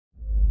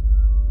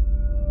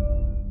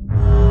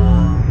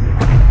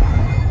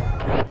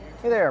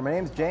there, my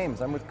name's James.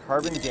 I'm with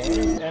Carbon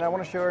Games, and I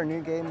want to show our new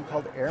game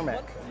called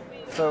AirMech.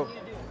 So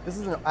this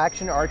is an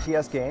action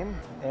RTS game,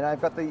 and I've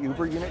got the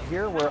Uber unit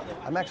here where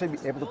I'm actually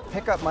able to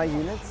pick up my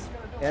units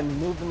and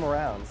move them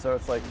around. So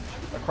it's like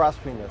a cross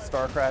between a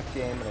StarCraft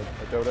game and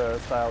a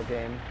Dota-style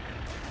game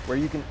where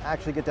you can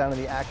actually get down to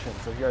the action.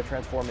 So here I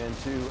transform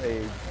into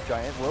a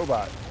giant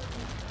robot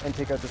and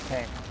take out this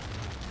tank.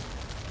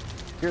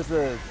 Here's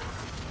the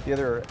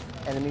other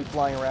enemy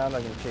flying around.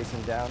 I'm going to chase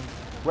him down.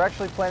 We're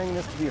actually planning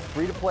this to be a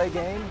free-to-play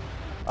game,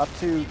 up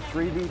to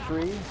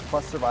 3v3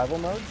 plus survival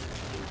modes.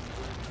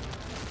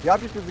 The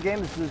object of the game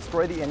is to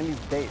destroy the enemy's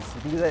base.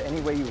 You can do that any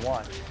way you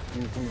want.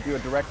 You can do a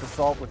direct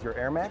assault with your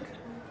AirMech.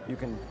 You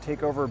can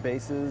take over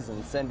bases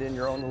and send in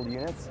your own little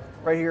units.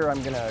 Right here,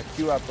 I'm going to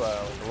queue up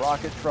a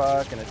rocket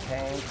truck and a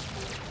tank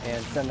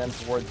and send them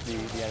towards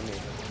the enemy.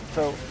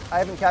 So I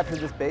haven't captured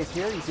this base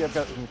here. You see I've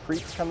got some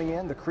creeps coming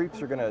in. The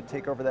creeps are going to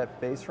take over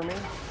that base for me.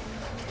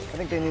 I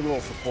think they need a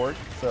little support,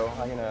 so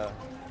I'm going to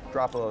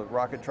drop a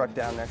rocket truck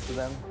down next to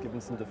them, give them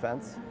some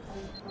defense.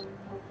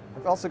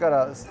 I've also got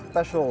a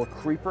special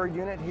creeper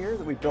unit here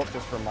that we built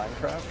just for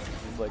Minecraft.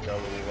 This is like a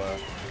little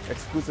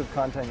exclusive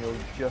content you'll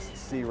just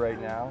see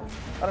right now.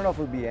 I don't know if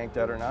it'll be yanked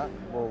out or not.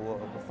 We'll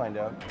find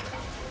out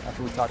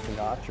after we talk to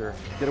Notch or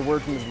get a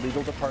word from his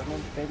legal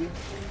department, maybe.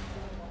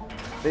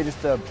 They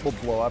just will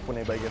blow up when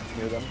anybody gets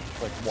near them.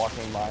 It's like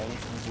walking mines,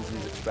 as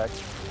you'd expect.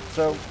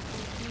 So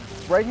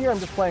right here I'm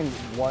just playing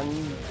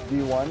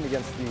 1v1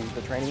 against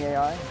the training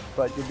AI,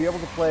 but you'll be able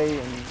to play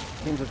in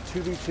teams of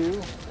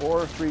 2v2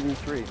 or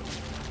 3v3.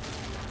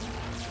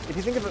 If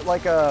you think of it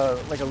like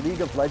a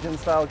League of Legends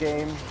style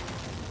game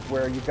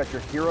where you've got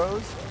your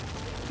heroes,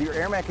 your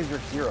AirMech is your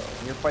hero,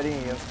 and you're fighting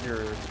against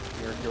your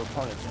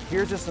opponents.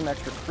 Here's just some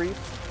extra creeps.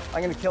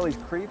 I'm going to kill these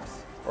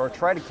creeps, or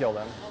try to kill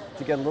them,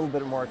 to get a little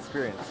bit more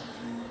experience.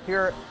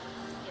 Here,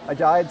 I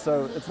died,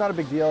 so it's not a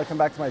big deal. I come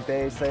back to my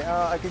base, say,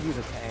 oh, I could use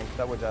a tank.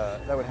 That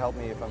would help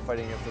me if I'm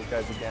fighting against those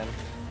guys again.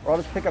 Or I'll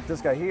just pick up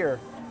this guy here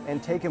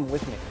and take him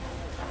with me.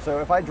 So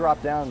if I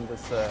drop down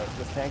this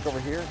tank over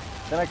here,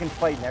 then I can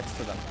fight next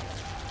to them.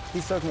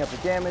 He's soaking up the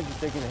damage, he's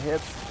taking the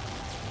hits,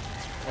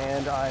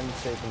 and I'm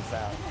safe and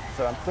sound.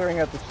 So I'm clearing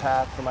out this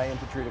path for my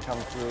infantry to come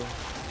through.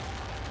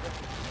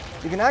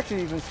 You can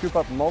actually even scoop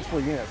up multiple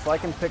units. So I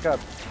can pick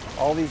up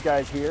all these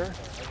guys here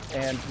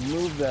and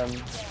move them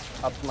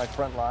up to my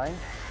front line.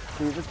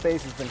 See, this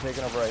base has been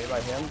taken over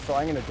by him, so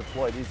I'm going to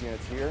deploy these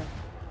units here.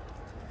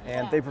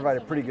 And they provide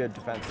a pretty good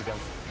defense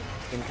against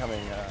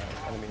incoming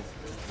enemies.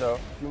 So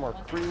a few more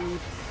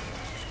creeps.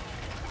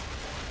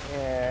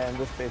 And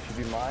this base should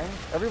be mine.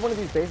 Every one of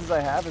these bases I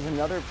have is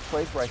another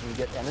place where I can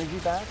get energy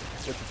back,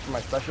 which is for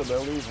my special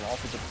abilities, and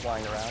also just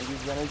flying around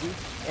uses energy,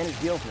 and it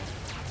heals me.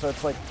 So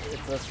it's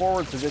a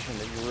forward position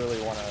that you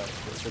really want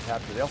to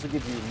capture. They also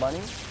give you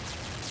money.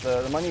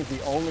 The money is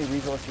the only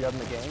resource you have in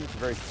the game. It's a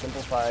very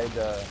simplified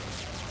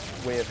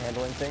way of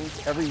handling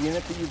things. Every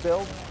unit that you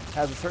build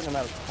has a certain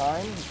amount of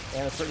time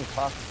and a certain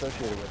cost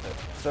associated with it.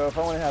 So if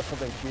I want to have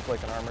something cheap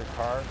like an armored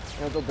car,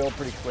 they'll build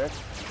pretty quick.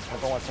 And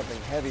if I want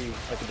something heavy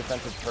like a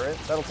defensive turret,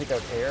 that'll take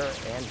out air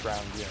and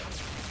ground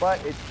units.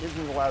 But it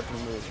isn't allowed to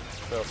move.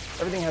 So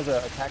everything has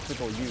a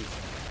tactical use,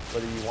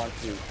 whether you want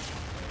to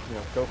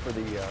go for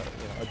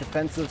a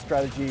defensive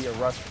strategy, a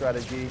rush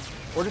strategy,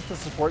 or just a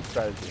support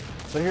strategy.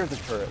 So here's the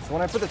turret. So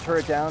when I put the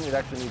turret down, it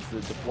actually needs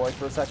to deploy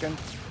for a second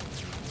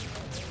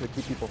to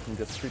keep people from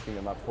just creeping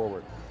them up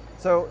forward.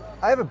 So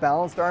I have a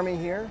balanced army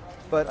here,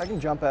 but I can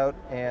jump out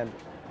and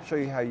show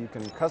you how you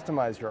can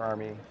customize your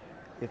army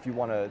if you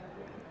want to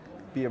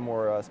be a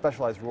more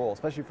specialized role,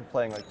 especially for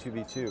playing like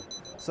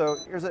 2v2. So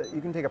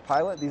you can take a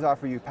pilot. These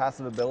offer you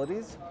passive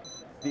abilities.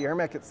 The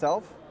AirMech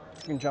itself,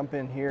 you can jump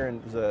in here,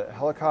 and there's a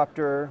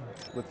helicopter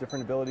with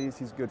different abilities.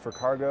 He's good for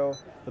cargo.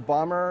 The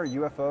bomber,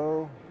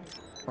 UFO,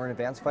 or an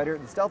advanced fighter.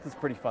 The stealth is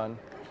pretty fun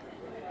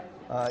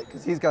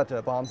because he's got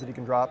bombs that he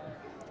can drop.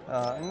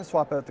 I'm going to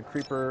swap out the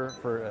creeper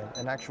for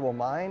an actual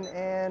mine,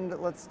 and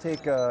let's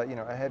take a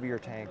heavier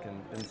tank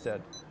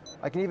instead.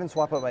 I can even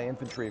swap out my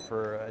infantry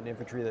for an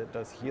infantry that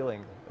does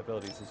healing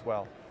abilities as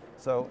well.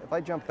 So if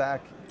I jump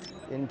back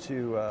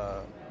into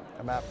a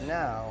map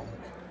now,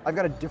 I've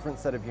got a different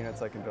set of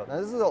units I can build. Now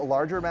this is a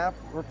larger map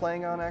we're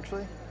playing on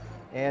actually,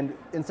 and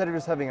instead of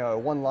just having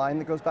one line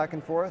that goes back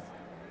and forth,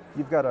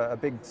 you've got a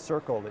big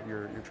circle that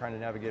you're trying to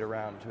navigate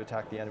around to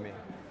attack the enemy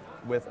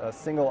with a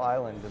single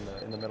island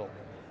in the middle.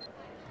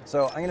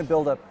 So I'm going to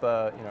build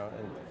up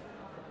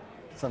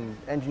some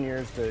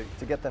engineers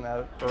to get them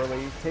out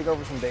early, take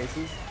over some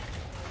bases.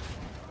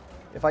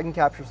 If I can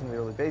capture some of the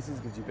early bases,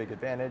 it gives you a big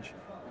advantage.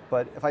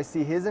 But if I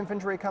see his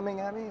infantry coming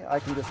at me, I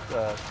can just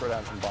throw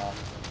down some bombs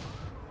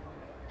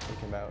and take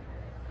him out.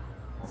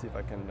 Let's see if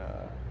I can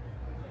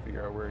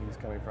figure out where he's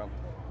coming from.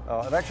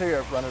 I've actually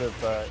run out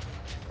of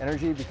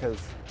energy because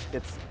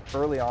it's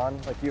early on.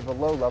 Like you have a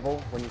low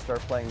level when you start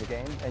playing the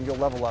game, and you'll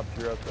level up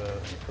throughout the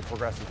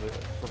progression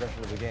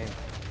of the game.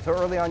 So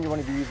early on you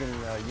want to be using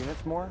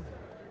units more,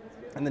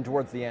 and then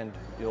towards the end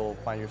you'll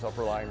find yourself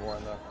relying more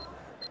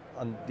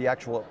on the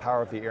actual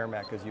power of the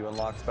AirMech as you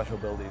unlock special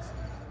abilities.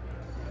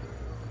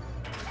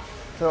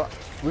 So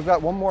we've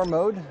got one more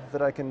mode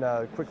that I can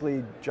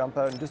quickly jump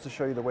out, and just to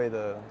show you the way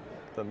the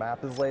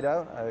map is laid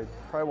out. I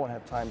probably won't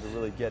have time to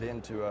really get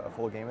into a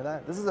full game of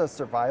that. This is a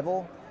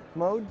survival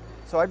mode,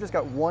 so I've just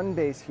got one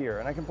base here,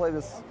 and I can play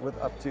this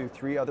with up to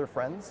 3 other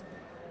friends.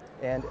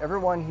 And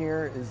everyone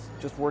here is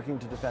just working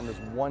to defend this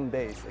one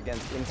base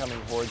against incoming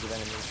hordes of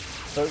enemies.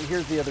 So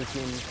here's the other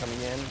team coming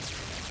in,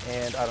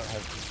 and I don't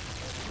have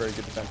very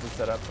good defenses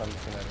set up, so I'm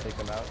just going to take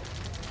them out.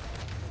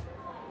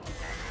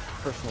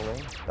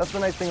 Personally, that's the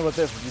nice thing about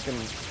this, is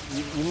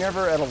you're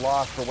never at a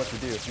loss for what to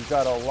do. If you've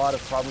got a lot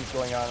of problems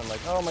going on and like,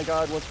 oh my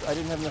god, I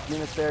didn't have enough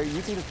units there,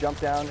 you can just jump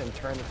down and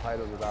turn the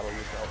tide of the battle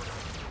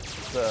yourself.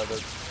 It's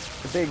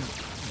the big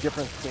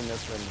difference between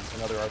this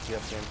and other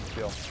RTS games, I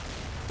feel.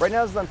 Right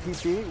now this is on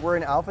PC. We're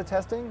in alpha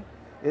testing.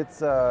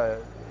 It's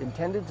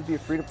intended to be a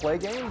free-to-play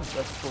game.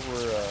 That's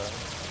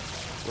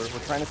what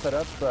we're trying to set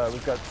up.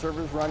 We've got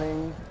servers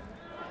running.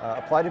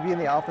 Apply to be in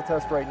the alpha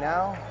test right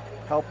now.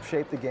 Help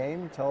shape the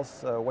game. Tell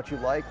us what you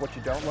like, what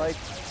you don't like,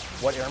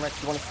 what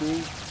AirMechs you want to see.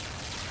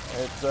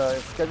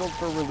 It's scheduled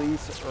for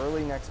release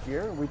early next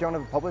year. We don't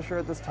have a publisher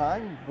at this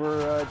time.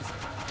 We're just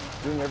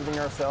doing everything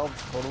ourselves,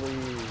 totally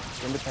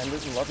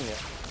independent and loving it.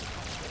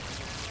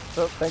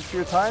 So thanks for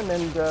your time,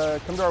 and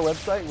come to our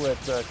website with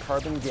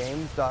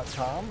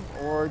carbongames.com,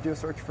 or do a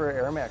search for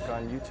AirMech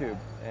on YouTube,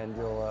 and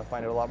you'll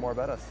find out a lot more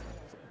about us.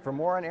 For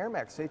more on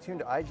AirMech, stay tuned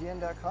to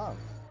IGN.com.